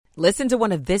Listen to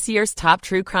one of this year's top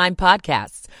true crime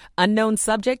podcasts. Unknown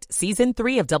Subject, Season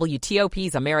 3 of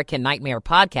WTOP's American Nightmare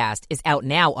podcast is out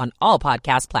now on all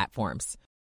podcast platforms.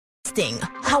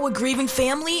 How a grieving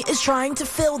family is trying to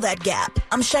fill that gap.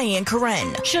 I'm Cheyenne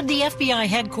Karen. Should the FBI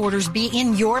headquarters be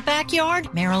in your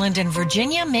backyard? Maryland and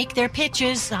Virginia make their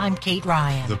pitches. I'm Kate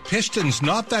Ryan. The Pistons,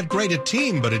 not that great a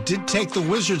team, but it did take the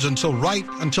Wizards until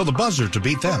the buzzer to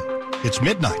beat them. It's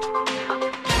midnight.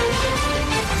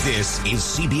 This is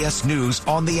CBS News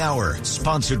on the Hour,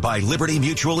 sponsored by Liberty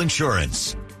Mutual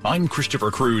Insurance. I'm Christopher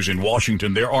Cruz in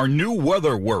Washington. There are new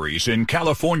weather worries in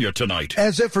California tonight.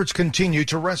 As efforts continue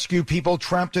to rescue people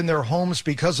trapped in their homes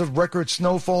because of record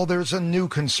snowfall, there's a new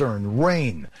concern: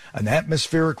 rain. An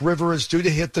atmospheric river is due to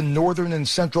hit the northern and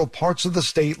central parts of the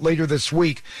state later this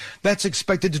week. That's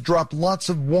expected to drop lots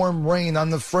of warm rain on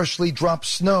the freshly dropped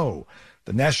snow.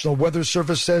 The National Weather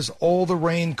Service says all the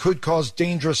rain could cause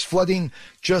dangerous flooding,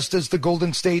 just as the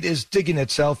Golden State is digging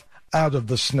itself out of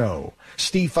the snow.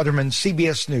 Steve Futterman,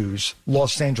 CBS News,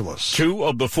 Los Angeles. 2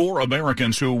 of the 4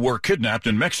 Americans who were kidnapped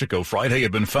in Mexico Friday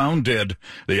have been found dead.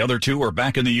 The other 2 are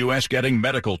back in the U.S. getting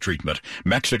medical treatment.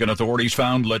 Mexican authorities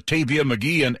found Latavia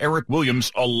McGee and Eric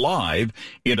Williams alive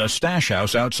in a stash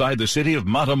house outside the city of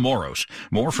Matamoros.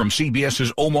 More from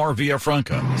CBS's Omar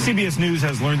Villafranca. CBS News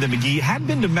has learned that McGee had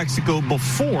been to Mexico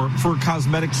before for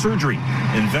cosmetic surgery.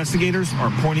 Investigators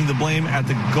are pointing the blame at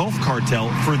the Gulf Cartel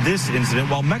for this incident,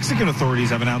 while Mexican authorities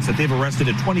have announced that they've arrested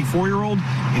a 24-year-old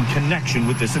in connection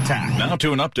with this attack. Now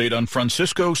to an update on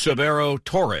Francisco Severo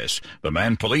Torres, the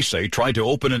man police say tried to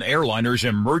open an airliner's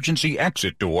emergency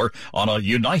exit door on a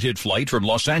United flight from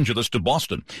Los Angeles to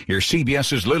Boston. Here's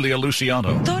CBS's Lilia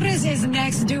Luciano. Torres is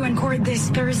next due in court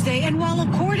this Thursday, and while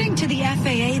according to the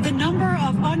FAA, the number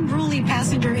of unruly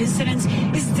passenger incidents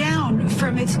is down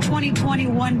from its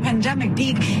 2021 pandemic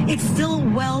peak, it's still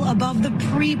well above the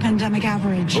pre-pandemic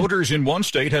average. Voters in one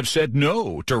state have said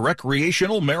no to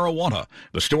recreational marijuana.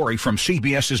 The story from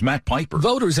CBS's Matt Piper.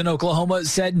 Voters in Oklahoma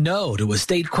said no to a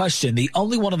state question, the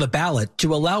only one on the ballot,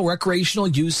 to allow recreational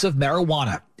use of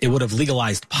marijuana. It would have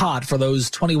legalized pot for those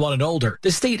 21 and older.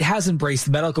 The state has embraced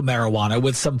medical marijuana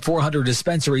with some 400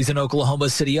 dispensaries in Oklahoma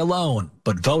City alone,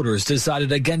 but voters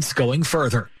decided against going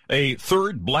further. A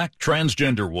third black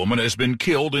transgender woman has been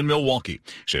killed in Milwaukee,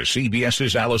 says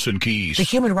CBS's Allison Keyes. The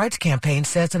Human Rights Campaign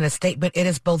says in a statement it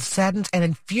is both saddened and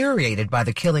infuriated by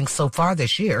the killings so far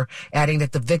this year, adding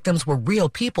that the victims were real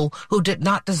people who did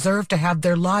not deserve to have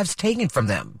their lives taken from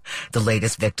them. The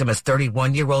latest victim is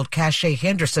 31-year-old Cashay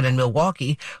Henderson in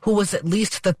Milwaukee, who was at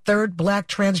least the third black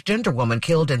transgender woman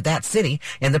killed in that city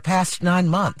in the past 9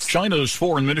 months. China's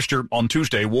foreign minister on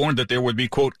Tuesday warned that there would be,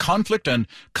 quote, conflict and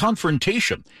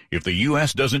confrontation if the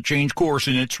U.S. doesn't change course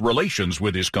in its relations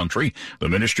with his country. The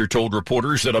minister told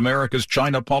reporters that America's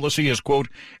China policy has, quote,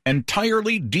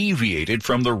 entirely deviated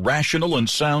from the rational and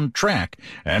sound track,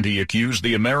 and he accused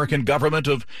the American government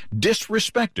of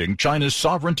disrespecting China's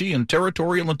sovereignty and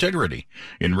territorial integrity.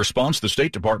 In response, the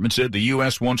State Department said the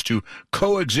U.S. wants to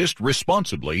coexist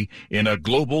responsibly in a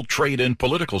global trade and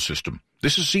political system.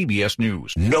 This is CBS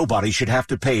News. Nobody should have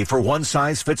to pay for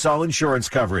one-size-fits-all insurance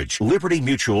coverage. Liberty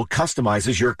Mutual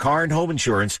customizes your car and home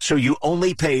insurance so you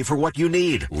only pay for what you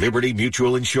need. Liberty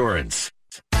Mutual Insurance.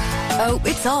 Oh,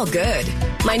 it's all good.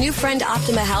 My new friend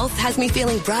Optima Health has me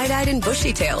feeling bright-eyed and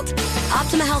bushy-tailed.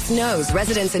 Optima Health knows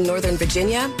residents in Northern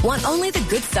Virginia want only the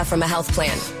good stuff from a health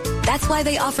plan. That's why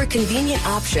they offer convenient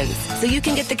options so you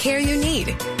can get the care you need,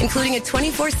 including a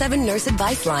 24/7 nurse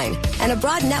advice line and a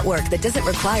broad network that doesn't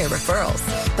require referrals.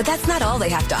 But that's not all they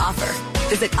have to offer.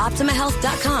 Visit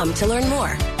OptimaHealth.com to learn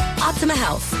more. Optima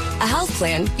Health, a health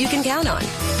plan you can count on.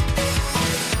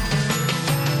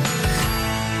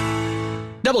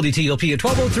 WTOP at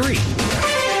 12:03.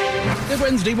 Good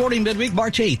Wednesday morning, midweek,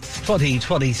 March 8th,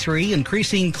 2023.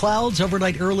 Increasing clouds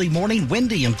overnight, early morning,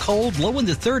 windy and cold, low in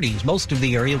the 30s, most of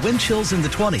the area, wind chills in the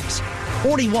 20s.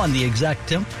 41 the exact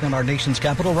temp in our nation's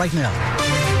capital right now.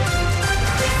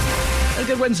 A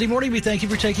good Wednesday morning. We thank you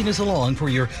for taking us along for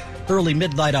your early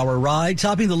midnight hour ride.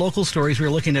 Topping the local stories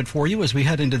we're looking at for you as we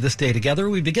head into this day together.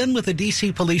 We begin with a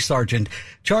D.C. police sergeant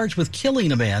charged with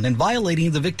killing a man and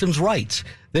violating the victim's rights.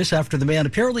 This after the man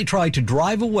apparently tried to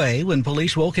drive away when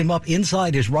police woke him up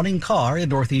inside his running car in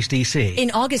Northeast D.C. In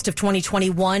August of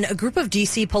 2021, a group of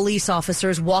D.C. police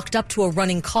officers walked up to a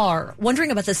running car,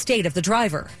 wondering about the state of the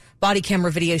driver. Body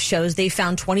camera video shows they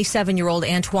found 27-year-old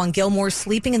Antoine Gilmore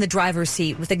sleeping in the driver's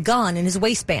seat with a gun in his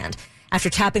waistband. After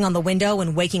tapping on the window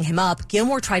and waking him up,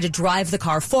 Gilmore tried to drive the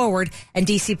car forward, and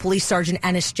D.C. Police Sergeant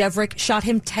Ennis Jevrick shot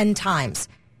him 10 times.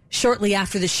 Shortly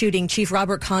after the shooting, Chief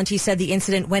Robert Conti said the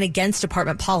incident went against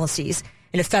department policies.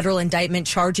 In a federal indictment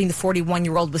charging the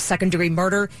 41-year-old with second-degree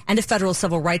murder and a federal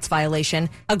civil rights violation,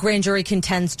 a grand jury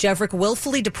contends Jevrick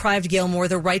willfully deprived Gilmore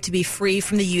the right to be free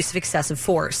from the use of excessive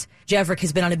force. Jevrick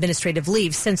has been on administrative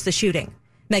leave since the shooting.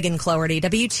 Megan Cloherty,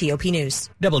 WTOP News.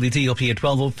 WTOP at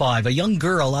 12:05. A young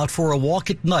girl out for a walk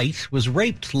at night was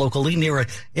raped locally near an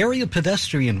area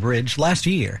pedestrian bridge last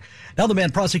year. Now the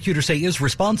man prosecutors say is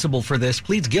responsible for this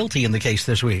pleads guilty in the case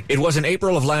this week. It was in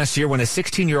April of last year when a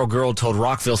 16-year-old girl told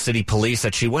Rockville City Police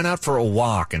that she went out for a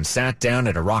walk and sat down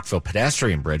at a Rockville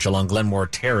pedestrian bridge along Glenmore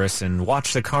Terrace and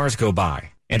watched the cars go by.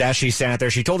 And as she sat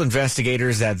there, she told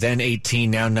investigators that then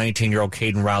 18, now 19-year-old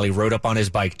Caden Riley rode up on his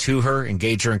bike to her,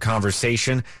 engaged her in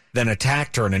conversation, then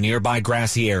attacked her in a nearby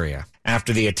grassy area.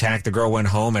 After the attack, the girl went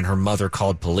home and her mother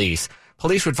called police.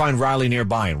 Police would find Riley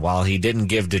nearby, and while he didn't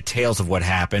give details of what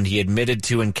happened, he admitted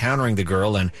to encountering the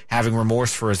girl and having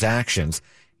remorse for his actions.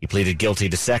 He pleaded guilty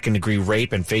to second-degree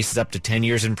rape and faces up to 10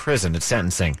 years in prison at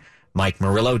sentencing. Mike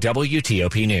Murillo,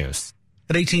 WTOP News.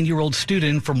 An 18-year-old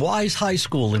student from Wise High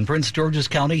School in Prince George's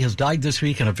County has died this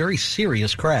week in a very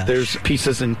serious crash. There's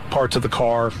pieces and parts of the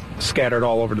car scattered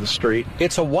all over the street.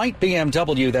 It's a white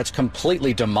BMW that's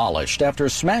completely demolished after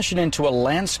smashing into a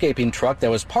landscaping truck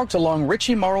that was parked along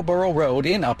Ritchie Marlboro Road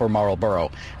in Upper Marlboro.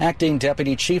 Acting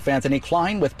Deputy Chief Anthony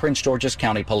Klein with Prince George's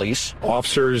County Police.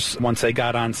 Officers, once they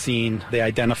got on scene, they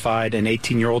identified an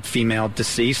 18-year-old female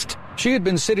deceased. She had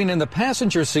been sitting in the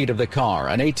passenger seat of the car.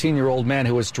 An 18-year-old man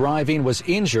who was driving was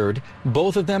injured.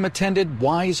 Both of them attended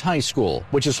Wise High School,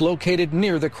 which is located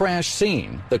near the crash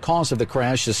scene. The cause of the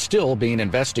crash is still being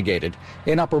investigated.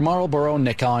 In Upper Marlboro,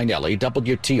 Nick Iannelli,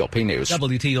 WTOP News.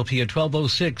 WTOP at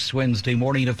 12:06 Wednesday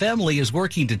morning. A family is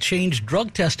working to change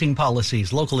drug testing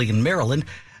policies locally in Maryland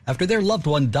after their loved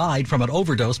one died from an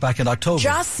overdose back in October.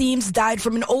 Josh Seams died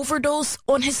from an overdose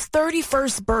on his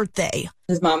 31st birthday.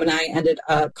 His mom and I ended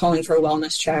up calling for a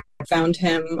wellness check. I found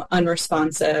him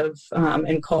unresponsive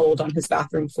and cold on his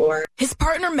bathroom floor. His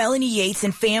partner Melanie Yates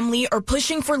and family are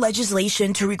pushing for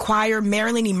legislation to require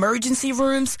Maryland emergency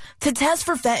rooms to test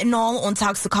for fentanyl on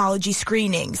toxicology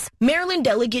screenings. Maryland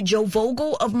Delegate Joe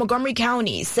Vogel of Montgomery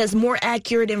County says more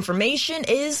accurate information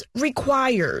is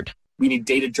required. We need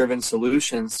data-driven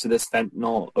solutions to this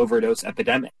fentanyl overdose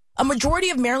epidemic. A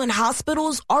majority of Maryland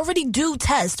hospitals already do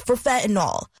test for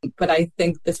fentanyl. But I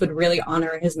think this would really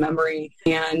honor his memory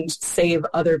and save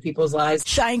other people's lives.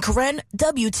 Cheyenne Karen,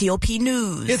 WTOP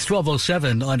News. It's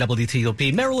 12:07 on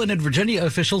WTOP. Maryland and Virginia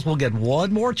officials will get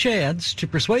one more chance to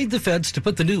persuade the feds to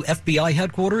put the new FBI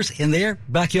headquarters in their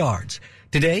backyards.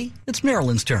 Today, it's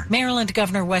Maryland's turn. Maryland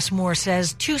Governor Wes Moore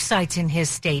says 2 sites in his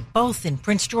state, both in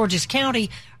Prince George's County,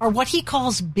 are what he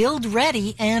calls build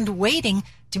ready and waiting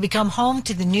to become home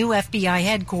to the new FBI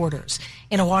headquarters.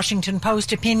 In a Washington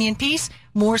Post opinion piece,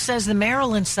 Moore says the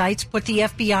Maryland sites put the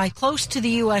FBI close to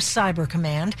the U.S. Cyber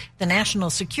Command, the National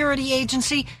Security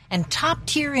Agency, and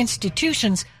top-tier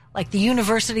institutions like the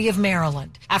University of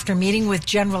Maryland. After meeting with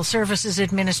General Services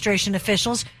Administration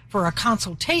officials for a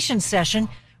consultation session,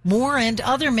 Moore and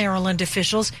other Maryland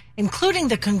officials, including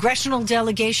the congressional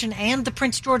delegation and the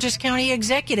Prince George's County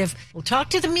executive, will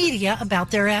talk to the media about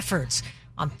their efforts.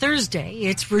 On Thursday,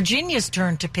 it's Virginia's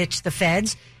turn to pitch the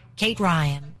feds. Kate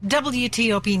Ryan,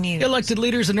 WTOP News. Elected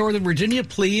leaders in Northern Virginia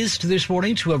pleased this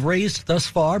morning to have raised thus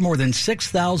far more than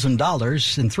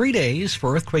 $6,000 in 3 days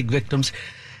for earthquake victims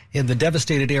in the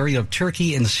devastated area of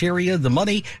Turkey and Syria. The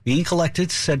money being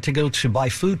collected said to go to buy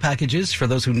food packages for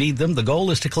those who need them. The goal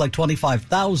is to collect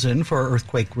 $25,000 for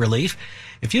earthquake relief.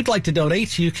 If you'd like to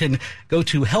donate, you can go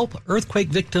to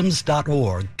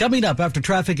helpearthquakevictims.org. Coming up after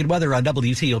traffic and weather on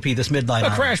WTOP this midnight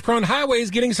hour. A crash-prone highway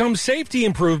is getting some safety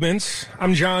improvements.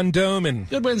 I'm John Doman.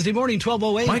 Good Wednesday morning,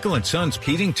 12:08. Michael and Son's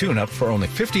heating tune-up for only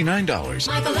 $59.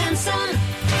 Michael and Son.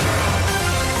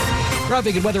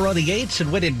 Traffic and weather on the 8s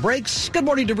and when it breaks. Good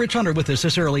morning to Rich Hunter with us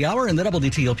this early hour in the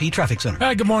WTOP Traffic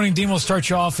Center. Good morning, Dean. We'll start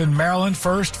you off in Maryland.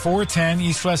 First, 410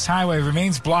 East-West Highway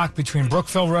remains blocked between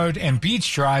Brookville Road and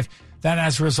Beach Drive. That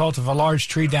as a result of a large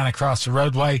tree down across the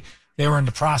roadway. They were in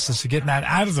the process of getting that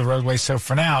out of the roadway, so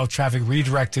for now, traffic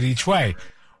redirected each way.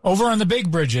 Over on the big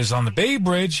bridges, on the Bay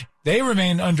Bridge, they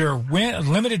remain under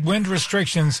limited wind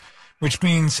restrictions, which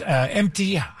means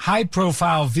empty,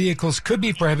 high-profile vehicles could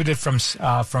be prohibited from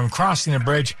crossing the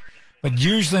bridge. But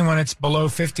usually when it's below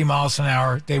 50 miles an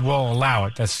hour, they will allow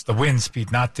it. That's the wind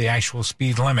speed, not the actual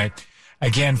speed limit.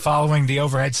 Again, following the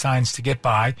overhead signs to get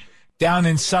by. Down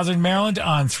in southern Maryland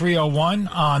on 301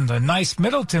 on the nice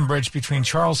Middleton Bridge between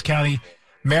Charles County,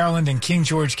 Maryland, and King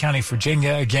George County,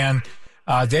 Virginia. Again,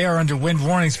 they are under wind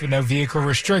warnings but no vehicle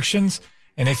restrictions.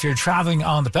 And if you're traveling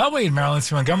on the Beltway in Maryland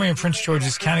through Montgomery and Prince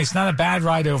George's County, it's not a bad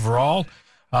ride overall.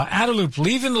 Outer Loop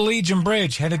leaving the Legion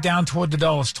Bridge, headed down toward the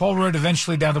Dulles Toll Road,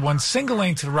 eventually down to one single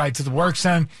lane to the right to the work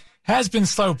zone. Has been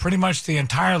slow pretty much the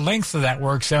entire length of that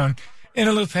work zone.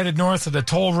 Inner Loop headed north of the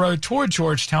toll road toward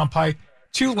Georgetown Pike,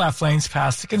 2 left lanes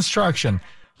past the construction.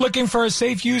 Looking for a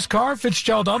safe used car?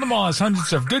 Fitzgerald Auto Mall has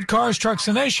hundreds of good cars, trucks,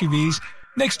 and SUVs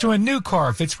next to a new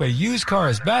car. Fitzway used car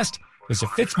is best. Visit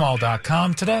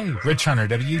fitzmall.com today. Rich Hunter,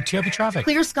 WTOP Traffic.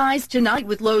 Clear skies tonight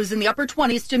with lows in the upper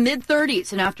 20s to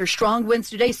mid-30s. And after strong winds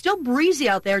today, still breezy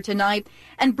out there tonight.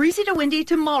 And breezy to windy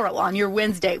tomorrow on your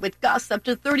Wednesday with gusts up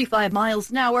to 35 miles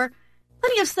an hour.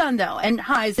 Plenty of sun, though, and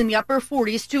highs in the upper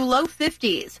 40s to low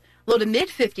 50s. Low to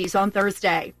mid-50s on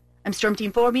Thursday. I'm Storm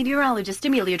Team 4 meteorologist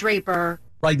Amelia Draper.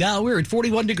 Right now, we're at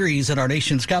 41 degrees in our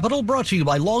nation's capital, brought to you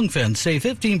by Long Fence. Save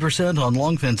 15% on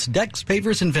Long Fence decks,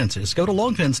 pavers, and fences. Go to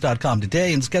longfence.com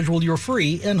today and schedule your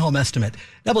free in-home estimate.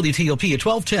 WTOP at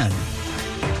 12:10.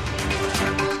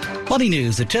 Money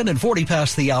news at 10 and 40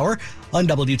 past the hour on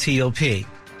WTOP.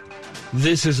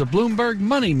 This is a Bloomberg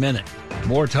Money Minute.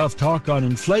 More tough talk on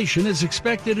inflation is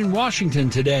expected in Washington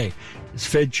today as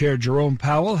Fed Chair Jerome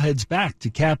Powell heads back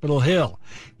to Capitol Hill.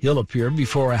 He'll appear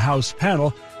before a House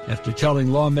panel after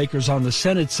telling lawmakers on the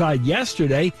Senate side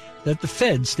yesterday that the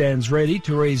Fed stands ready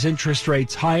to raise interest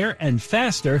rates higher and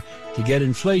faster to get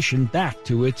inflation back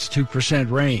to its 2%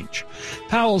 range.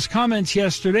 Powell's comments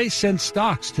yesterday sent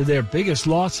stocks to their biggest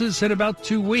losses in about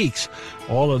 2 weeks.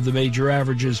 All of the major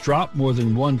averages dropped more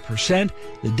than 1%.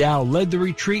 The Dow led the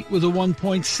retreat with a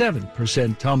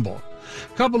 1.7% tumble.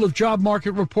 Couple of job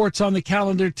market reports on the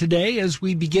calendar today as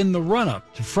we begin the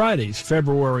run-up to Friday's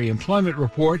February employment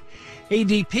report.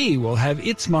 ADP will have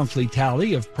its monthly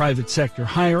tally of private sector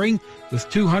hiring with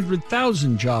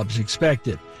 200,000 jobs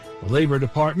expected. The Labor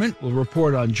Department will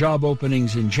report on job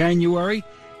openings in January,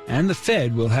 and the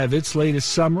Fed will have its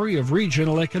latest summary of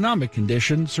regional economic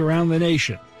conditions around the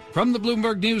nation. From the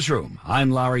Bloomberg Newsroom,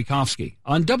 I'm Larry Kofsky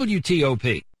on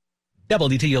WTOP.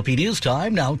 WTOP News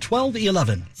Time, now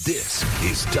 12:11. This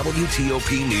is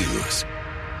WTOP News.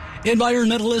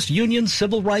 Environmentalists, unions,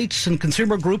 civil rights, and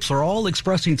consumer groups are all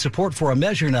expressing support for a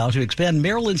measure now to expand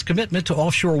Maryland's commitment to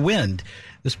offshore wind.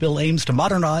 This bill aims to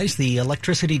modernize the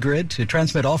electricity grid to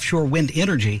transmit offshore wind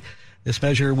energy. This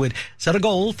measure would set a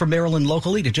goal for Maryland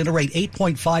locally to generate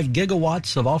 8.5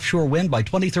 gigawatts of offshore wind by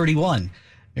 2031.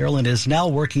 Maryland is now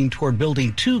working toward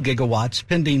building 2 gigawatts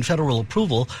pending federal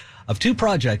approval of 2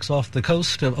 projects off the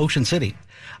coast of Ocean City.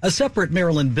 A separate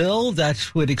Maryland bill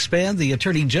that would expand the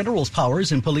Attorney General's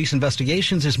powers in police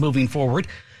investigations is moving forward.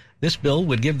 This bill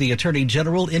would give the Attorney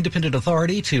General independent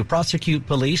authority to prosecute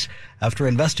police after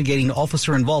investigating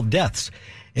officer-involved deaths.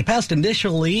 It passed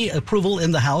initially approval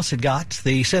in the House.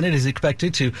 The Senate is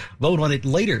expected to vote on it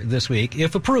later this week.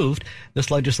 If approved,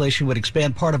 this legislation would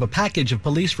expand part of a package of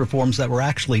police reforms that were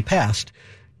actually passed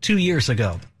 2 years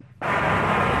ago.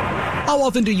 How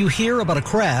often do you hear about a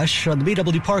crash on the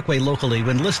BW Parkway locally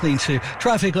when listening to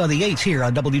traffic on the 8s here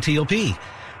on WTOP?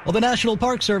 Well, the National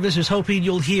Park Service is hoping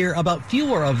you'll hear about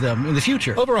fewer of them in the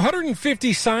future. Over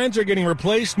 150 signs are getting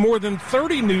replaced. More than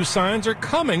 30 new signs are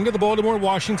coming to the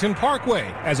Baltimore-Washington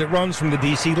Parkway as it runs from the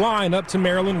D.C. line up to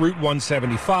Maryland Route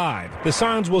 175. The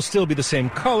signs will still be the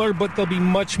same color, but they'll be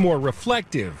much more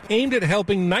reflective, aimed at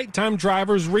helping nighttime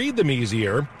drivers read them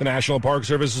easier. The National Park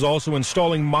Service is also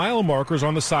installing mile markers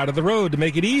on the side of the road to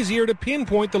make it easier to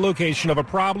pinpoint the location of a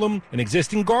problem, and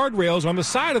existing guardrails on the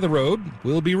side of the road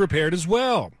will be repaired as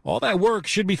well. All that work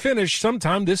should be finished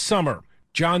sometime this summer.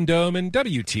 John Doman,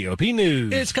 WTOP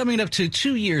News. It's coming up to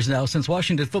 2 years now since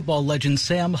Washington football legend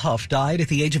Sam Huff died at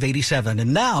the age of 87.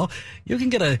 And now you can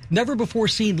get a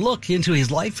never-before-seen look into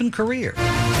his life and career.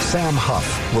 Sam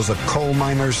Huff was a coal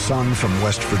miner's son from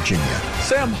West Virginia.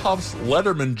 Sam Huff's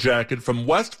Letterman jacket from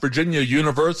West Virginia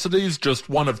University is just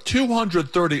one of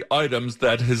 230 items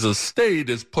that his estate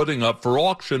is putting up for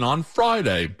auction on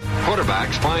Friday.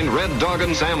 Quarterbacks find Red Dog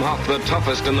and Sam Huff the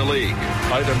toughest in the league.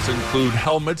 Items include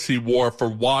helmets he wore for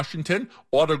Washington,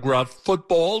 autographed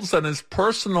footballs, and his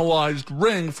personalized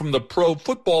ring from the Pro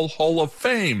Football Hall of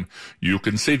Fame. You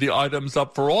can see the items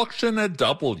up for auction at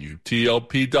WTOP.com.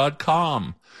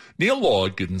 Neil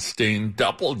Augenstein,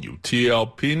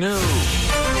 WTOP News.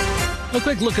 A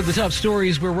quick look at the top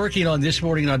stories we're working on this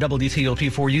morning on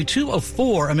WTOP for you. 2 of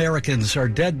 4 Americans are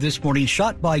dead this morning,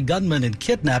 shot by gunmen and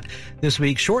kidnapped this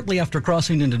week shortly after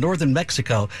crossing into northern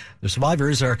Mexico. The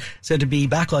survivors are said to be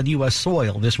back on U.S.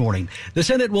 soil this morning. The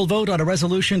Senate will vote on a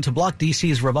resolution to block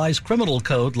D.C.'s revised criminal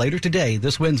code later today,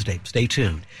 this Wednesday. Stay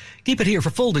tuned. Keep it here for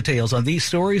full details on these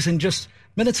stories in just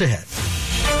minutes ahead.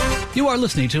 You are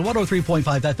listening to 103.5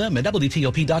 FM at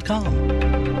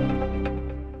WTOP.com.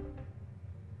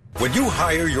 When you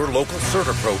hire your local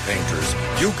CertaPro painters,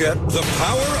 you get the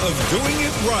power of doing it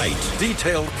right.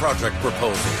 Detailed project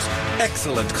proposals,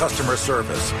 excellent customer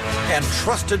service, and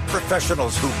trusted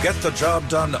professionals who get the job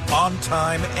done on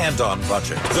time and on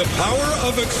budget. The power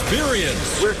of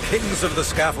experience. We're kings of the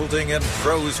scaffolding and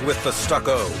pros with the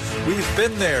stucco. We've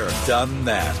been there, done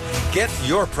that. Get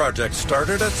your project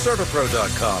started at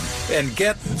CertaPro.com and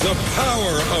get the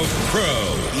power of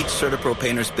pro. Each CertaPro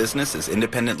painter's business is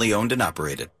independently owned and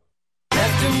operated.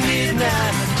 After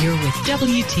midnight. You're with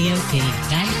WTOP,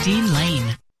 19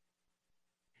 Lane.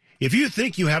 If you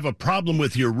think you have a problem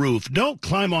with your roof, don't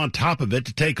climb on top of it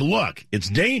to take a look. It's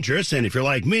dangerous, and if you're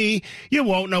like me, you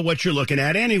won't know what you're looking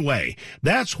at anyway.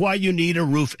 That's why you need a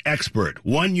roof expert,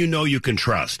 one you know you can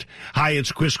trust. Hi,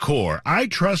 it's Chris Core. I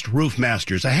trust Roof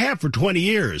Masters. I have for 20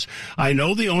 years. I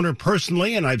know the owner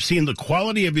personally, and I've seen the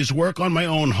quality of his work on my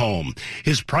own home.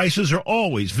 His prices are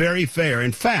always very fair.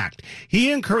 In fact,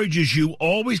 he encourages you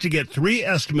always to get 3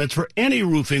 estimates for any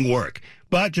roofing work.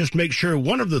 But just make sure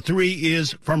one of the 3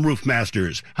 is from Roof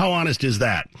Masters. How honest is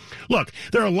that? Look,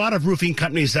 there are a lot of roofing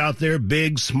companies out there,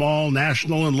 big, small,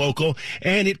 national, and local,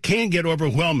 and it can get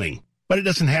overwhelming. But it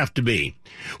doesn't have to be.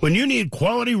 When you need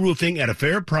quality roofing at a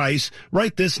fair price,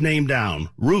 write this name down,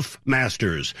 Roof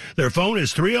Masters. Their phone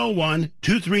is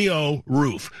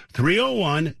 301-230-ROOF,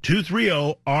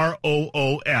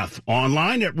 301-230-ROOF,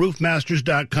 online at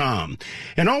roofmasters.com.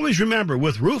 And always remember,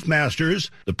 with Roof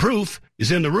Masters, the proof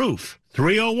is in the roof.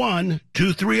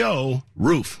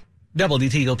 301-230-ROOF.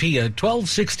 WTOP at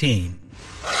 12:16.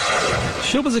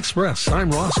 Showbiz Express,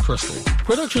 I'm Ross Crystal.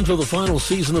 Production for the final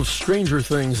season of Stranger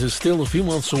Things is still a few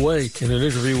months away. In an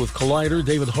interview with Collider,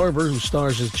 David Harbour, who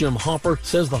stars as Jim Hopper,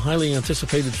 says the highly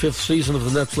anticipated 5th season of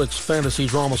the Netflix fantasy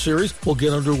drama series will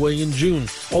get underway in June.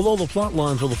 Although the plot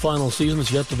line for the final season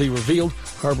is yet to be revealed,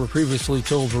 Harbour previously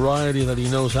told Variety that he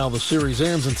knows how the series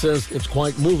ends and says it's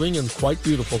quite moving and quite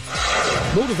beautiful.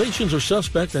 Motivations are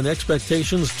suspect and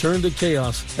expectations turn to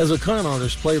chaos as a con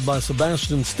artist played by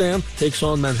Sebastian Stan takes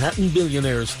on Manhattan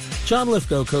billionaires. John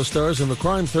Lithgow co-stars in the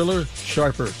crime thriller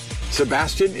Sharper.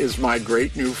 Sebastian is my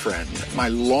great new friend. My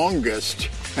longest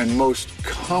and most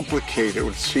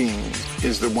complicated scene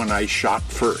is the one I shot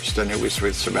first, and it was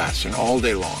with Sebastian all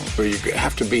day long, where you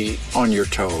have to be on your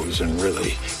toes and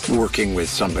really working with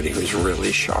somebody who's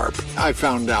really sharp. I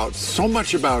found out so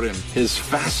much about him, his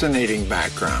fascinating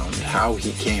background, how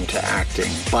he came to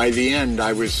acting. By the end,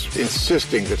 I was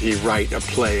insisting that he write a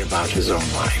play about his own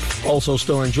life. Also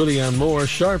starring Julianne Moore,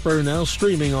 Sharper now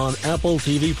streaming on Apple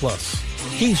TV+.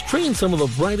 He's trained some of the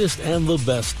brightest and the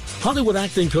best. Hollywood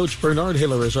acting coach Bernard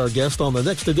Hiller is our guest on the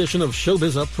next edition of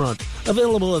Showbiz Upfront.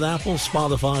 Available at Apple,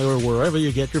 Spotify, or wherever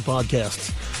you get your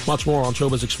podcasts. Much more on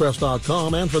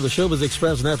ShowbizExpress.com and for the Showbiz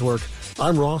Express Network.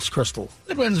 I'm Ross Crystal.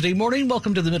 Good Wednesday morning.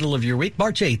 Welcome to the middle of your week,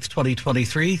 March 8th,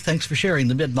 2023. Thanks for sharing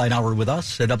the midnight hour with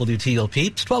us at WTOP.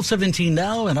 It's 12:17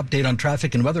 now. An update on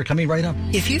traffic and weather coming right up.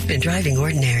 If you've been driving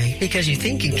ordinary because you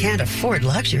think you can't afford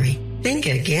luxury, think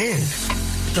again.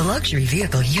 The luxury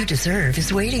vehicle you deserve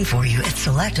is waiting for you at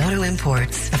Select Auto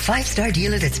Imports, a 5-star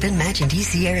dealer that's been matching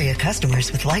D.C. area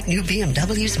customers with like-new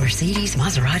BMWs, Mercedes,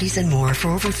 Maseratis, and more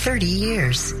for over 30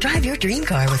 years. Drive your dream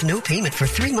car with no payment for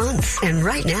 3 months. And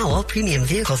right now, all premium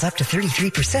vehicles up to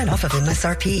 33% off of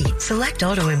MSRP. Select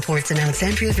Auto Imports in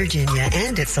Alexandria, Virginia,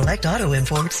 and at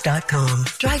selectautoimports.com.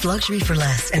 Drive luxury for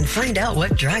less and find out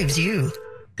what drives you.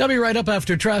 Coming right up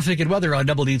after traffic and weather on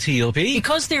WTOP.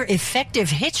 Because they're effective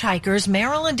hitchhikers,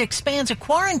 Maryland expands a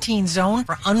quarantine zone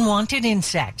for unwanted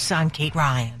insects. I'm Kate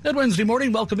Ryan. Good Wednesday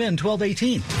morning. Welcome in,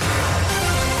 12:18.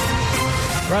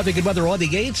 Traffic and weather on the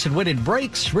 8s and when it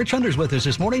breaks. Rich Hunter's with us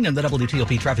this morning in the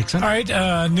WTOP Traffic Center. All right,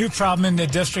 new problem in the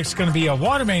district's going to be a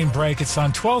water main break. It's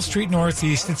on 12th Street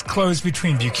Northeast. It's closed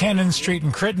between Buchanan Street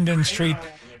and Crittenden Street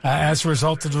as a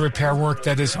result of the repair work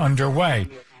that is underway.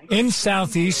 In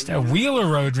Southeast, Wheeler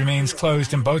Road remains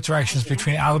closed in both directions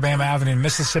between Alabama Avenue and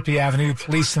Mississippi Avenue.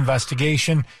 Police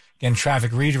investigation. Again,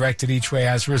 traffic redirected each way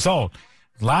as a result.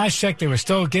 Last check, they were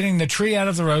still getting the tree out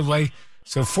of the roadway.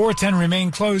 So 410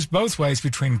 remained closed both ways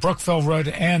between Brookville Road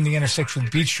and the intersection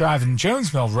with Beach Drive and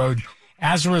Jones Mill Road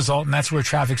as a result. And that's where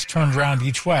traffic's turned around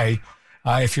each way.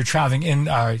 If you're traveling in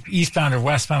eastbound or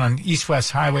westbound on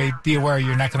East-West Highway, be aware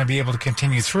you're not going to be able to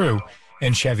continue through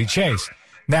in Chevy Chase.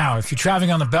 Now, if you're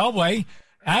traveling on the Beltway,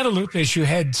 add a loop as you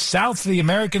head south of the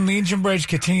American Legion Bridge,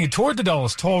 continue toward the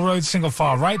Dulles Toll Road, single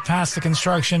file right past the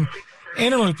construction,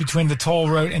 in a loop between the Toll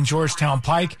Road and Georgetown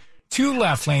Pike. 2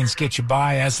 left lanes get you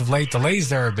by. As of late, delays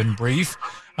there have been brief.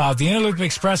 The Interloop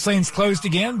Express lanes closed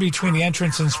again between the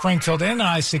entrance in Springfield and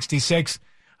I-66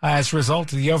 as a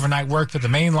result of the overnight work, but the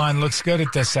main line looks good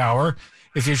at this hour.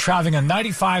 If you're traveling on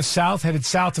 95 South, headed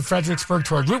south to Fredericksburg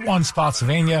toward Route 1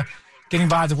 Spotsylvania, getting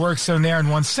by the work zone there in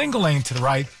one single lane to the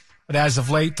right. But as of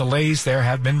late, delays there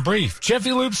have been brief.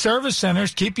 Jiffy Lube service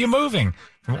centers keep you moving.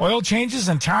 From oil changes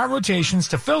and tire rotations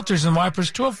to filters and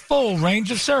wipers to a full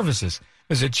range of services.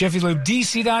 Visit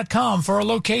JiffyLubeDC.com for a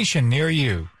location near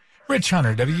you. Rich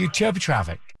Hunter, WTOP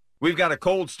Traffic. We've got a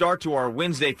cold start to our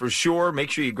Wednesday for sure. Make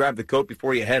sure you grab the coat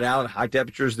before you head out. High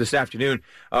temperatures this afternoon.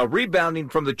 Rebounding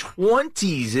from the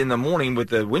 20s in the morning with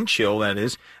the wind chill, that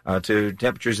is, to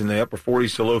temperatures in the upper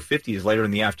 40s to low 50s later in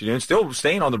the afternoon. Still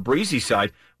staying on the breezy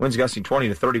side. Winds gusting 20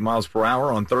 to 30 miles per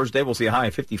hour. On Thursday, we'll see a high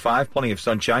of 55. Plenty of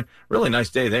sunshine. Really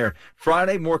nice day there.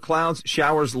 Friday, more clouds,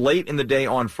 showers late in the day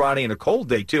on Friday, and a cold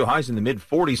day, too. Highs in the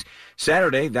mid-40s.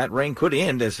 Saturday, that rain could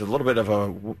end as a little bit of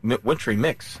a wintry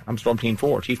mix. I'm Storm Team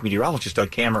 4, Chief Meteorologist Doug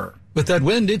Kammerer. With that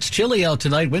wind, it's chilly out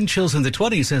tonight. Wind chills in the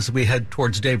 20s as we head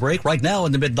towards daybreak. Right now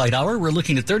in the midnight hour, we're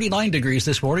looking at 39 degrees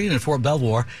this morning in Fort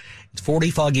Belvoir. It's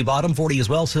 40, Foggy Bottom, 40 as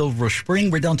well, Silver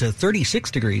Spring. We're down to 36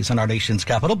 degrees in our nation's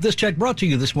capital. This check brought to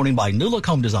you this morning by New Look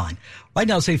Home Design. Right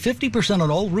now, save 50%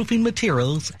 on all roofing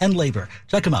materials and labor.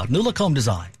 Check them out,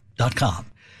 newlookhomedesign.com.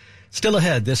 Still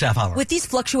ahead this half hour. With these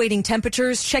fluctuating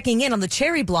temperatures, checking in on the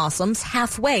cherry blossoms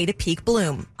halfway to peak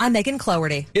bloom. I'm Megan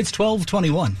Cloherty. It's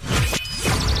 12:21.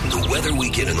 The weather we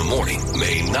get in the morning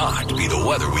may not be the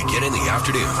weather we get in the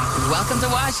afternoon. Welcome to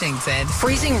Washington.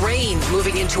 Freezing rain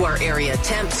moving into our area.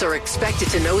 Temps are expected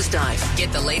to nosedive.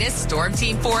 Get the latest Storm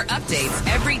Team 4 updates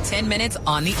every 10 minutes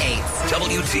on the 8th.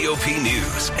 WTOP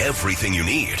News. Everything you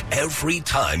need, every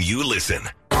time you listen.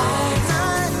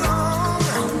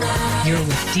 You're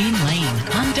with Dean Lane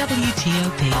on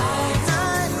WTOP.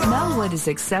 Melwood is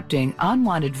accepting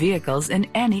unwanted vehicles in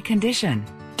any condition.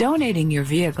 Donating your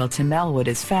vehicle to Melwood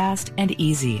is fast and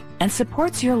easy and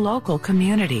supports your local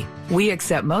community. We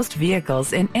accept most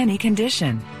vehicles in any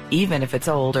condition, even if it's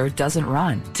old or doesn't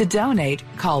run. To donate,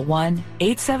 call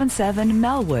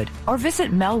 1-877-MELWOOD or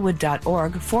visit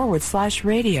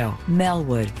melwood.org/radio.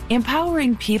 Melwood,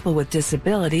 empowering people with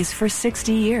disabilities for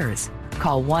 60 years.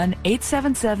 Call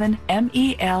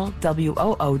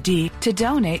 1-877-MELWOOD to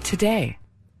donate today.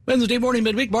 Wednesday morning,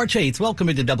 midweek, March 8th. Welcome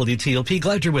into WTOP.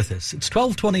 Glad you're with us. It's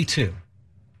 12:22.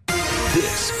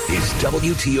 This is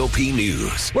WTOP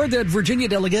News. Word that Virginia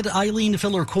delegate Eileen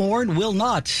Filler-Corn will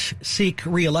not seek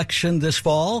re-election this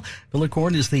fall.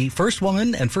 Filler-Corn is the first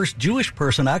woman and first Jewish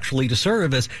person actually to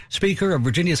serve as Speaker of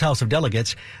Virginia's House of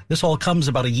Delegates. This all comes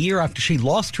about a year after she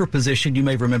lost her position, you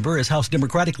may remember, as House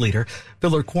Democratic leader.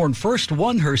 Filler-Corn first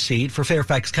won her seat for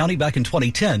Fairfax County back in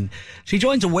 2010. She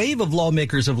joins a wave of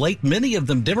lawmakers of late, many of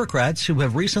them Democrats who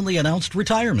have recently announced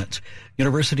retirement.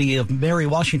 University of Mary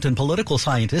Washington political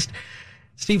scientist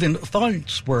Stephen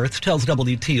Farnsworth tells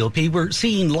WTOP we're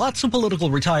seeing lots of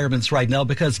political retirements right now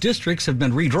because districts have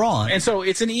been redrawn. And so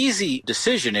it's an easy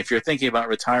decision if you're thinking about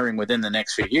retiring within the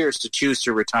next few years to choose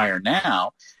to retire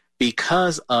now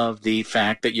because of the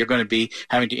fact that you're going to be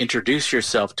having to introduce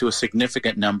yourself to a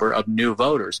significant number of new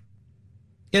voters.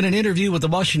 In an interview with the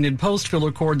Washington Post,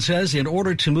 Filler-Corn says in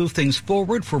order to move things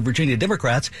forward for Virginia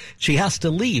Democrats, she has to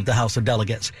leave the House of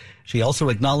Delegates. She also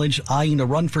acknowledged eyeing a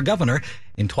run for governor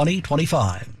in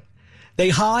 2025. They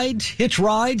hide, hitch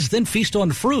rides, then feast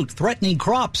on fruit, threatening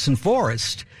crops and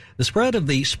forests. The spread of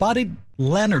the spotted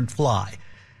lanternfly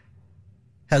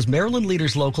has Maryland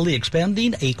leaders locally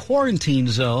expanding a quarantine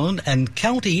zone, and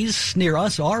counties near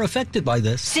us are affected by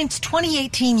this. Since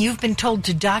 2018, you've been told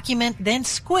to document, then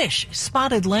squish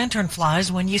spotted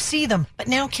lanternflies when you see them. But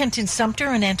now Kenton Sumter,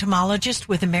 an entomologist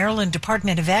with the Maryland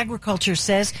Department of Agriculture,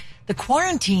 says the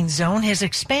quarantine zone has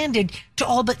expanded to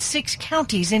all but 6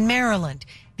 counties in Maryland.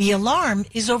 The alarm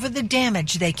is over the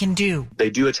damage they can do.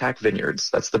 They do attack vineyards.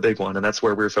 That's the big one, and that's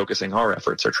where we're focusing our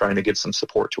efforts, are trying to give some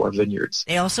support to our vineyards.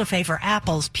 They also favor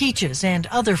apples, peaches, and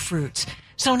other fruits.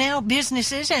 So now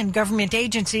businesses and government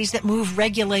agencies that move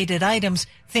regulated items,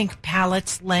 think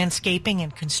pallets, landscaping,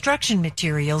 and construction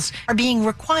materials, are being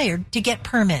required to get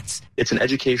permits. It's an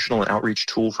educational and outreach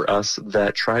tool for us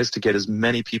that tries to get as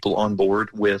many people on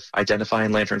board with identifying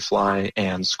lanternfly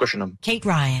and squishing them. Kate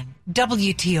Ryan,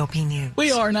 WTOP News.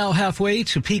 We are now halfway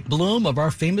to peak bloom of our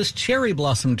famous cherry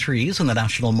blossom trees in the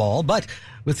National Mall, but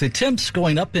with the temps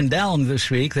going up and down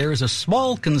this week, there is a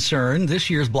small concern this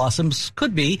year's blossoms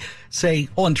could be, say,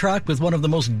 on track with one of the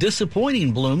most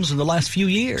disappointing blooms in the last few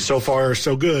years. So far,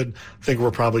 so good. I think we're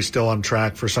probably still on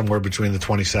track for somewhere between the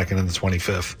 22nd and the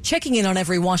 25th. Checking in on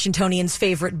every Washingtonian's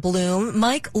favorite bloom,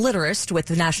 Mike Litterist with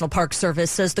the National Park Service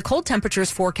says the cold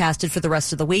temperatures forecasted for the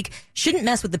rest of the week shouldn't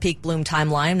mess with the peak bloom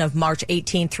timeline of March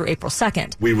 18th through April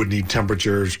 2nd. We would need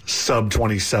temperatures sub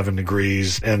 27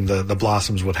 degrees, and the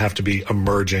blossoms would have to be emerging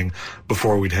emerging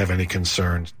before we'd have any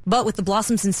concerns. But with the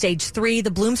blossoms in stage 3,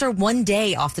 the blooms are one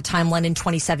day off the timeline in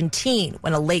 2017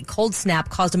 when a late cold snap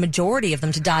caused a majority of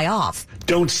them to die off.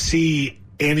 Don't see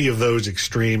any of those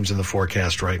extremes in the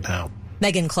forecast right now.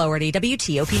 Megan Cloherty,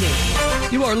 WTOP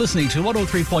News. You are listening to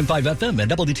 103.5 FM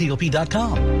and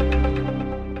WTOP.com.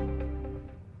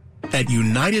 At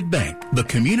United Bank, the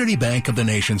community bank of the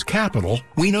nation's capital,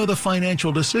 we know the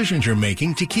financial decisions you're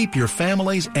making to keep your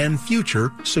families and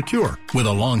future secure. With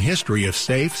a long history of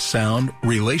safe, sound,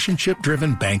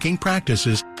 relationship-driven banking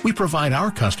practices, we provide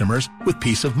our customers with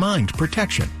peace of mind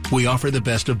protection. We offer the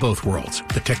best of both worlds,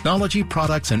 the technology,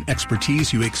 products, and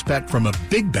expertise you expect from a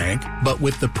big bank, but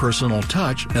with the personal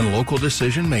touch and local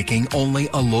decision-making only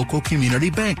a local community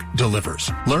bank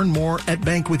delivers. Learn more at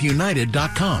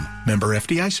bankwithunited.com. Member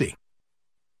FDIC.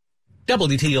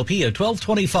 WTOP at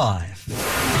 1225.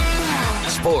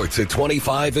 Sports at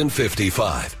 25 and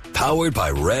 55. Powered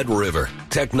by Red River.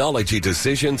 Technology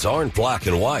decisions aren't black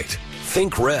and white.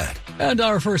 Think red. And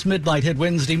our first midnight hit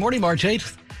Wednesday morning, March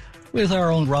 8th, with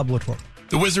our own Rob Woodward.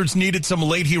 The Wizards needed some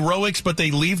late heroics, but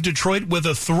they leave Detroit with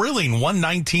a thrilling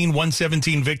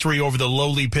 119-117 victory over the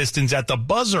lowly Pistons at the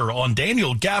buzzer on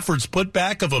Daniel Gafford's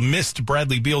putback of a missed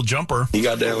Bradley Beal jumper. He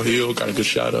got downhill, got a good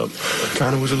shot up.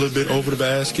 Kind of was a little bit over the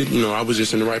basket. I was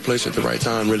just in the right place at the right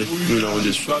time, really. And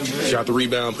just shot the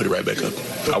rebound, put it right back up.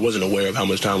 I wasn't aware of how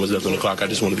much time was left on the clock. I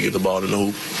just wanted to get the ball to the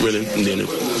hoop, really. And then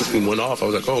it went off. I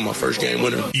was like, oh, my first game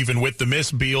winner. Even with the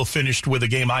miss, Beal finished with a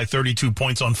game-high 32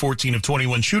 points on 14 of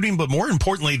 21 shooting, but more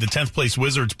importantly, the 10th place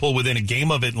Wizards pull within a game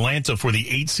of Atlanta for the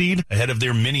 8th seed ahead of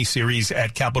their mini-series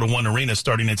at Capital One Arena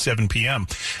starting at 7 p.m.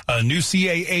 A new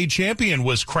CAA champion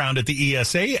was crowned at the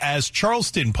ESA as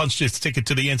Charleston punched its ticket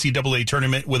to the NCAA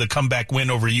tournament with a comeback win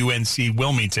over UNC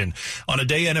Wilmington. On a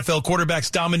day NFL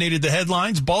quarterbacks dominated the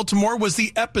headlines, Baltimore was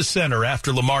the epicenter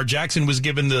after Lamar Jackson was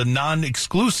given the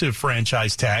non-exclusive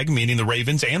franchise tag, meaning the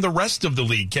Ravens and the rest of the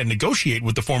league can negotiate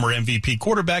with the former MVP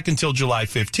quarterback until July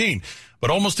 15. But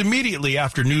almost immediately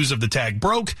after news of the tag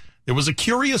broke, there was a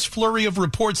curious flurry of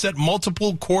reports that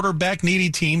multiple quarterback-needy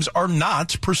teams are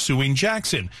not pursuing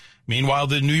Jackson. Meanwhile,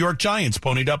 the New York Giants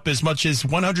ponied up as much as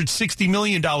 $160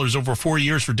 million over 4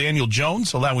 years for Daniel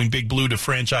Jones, allowing Big Blue to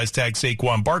franchise tag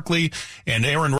Saquon Barkley and Aaron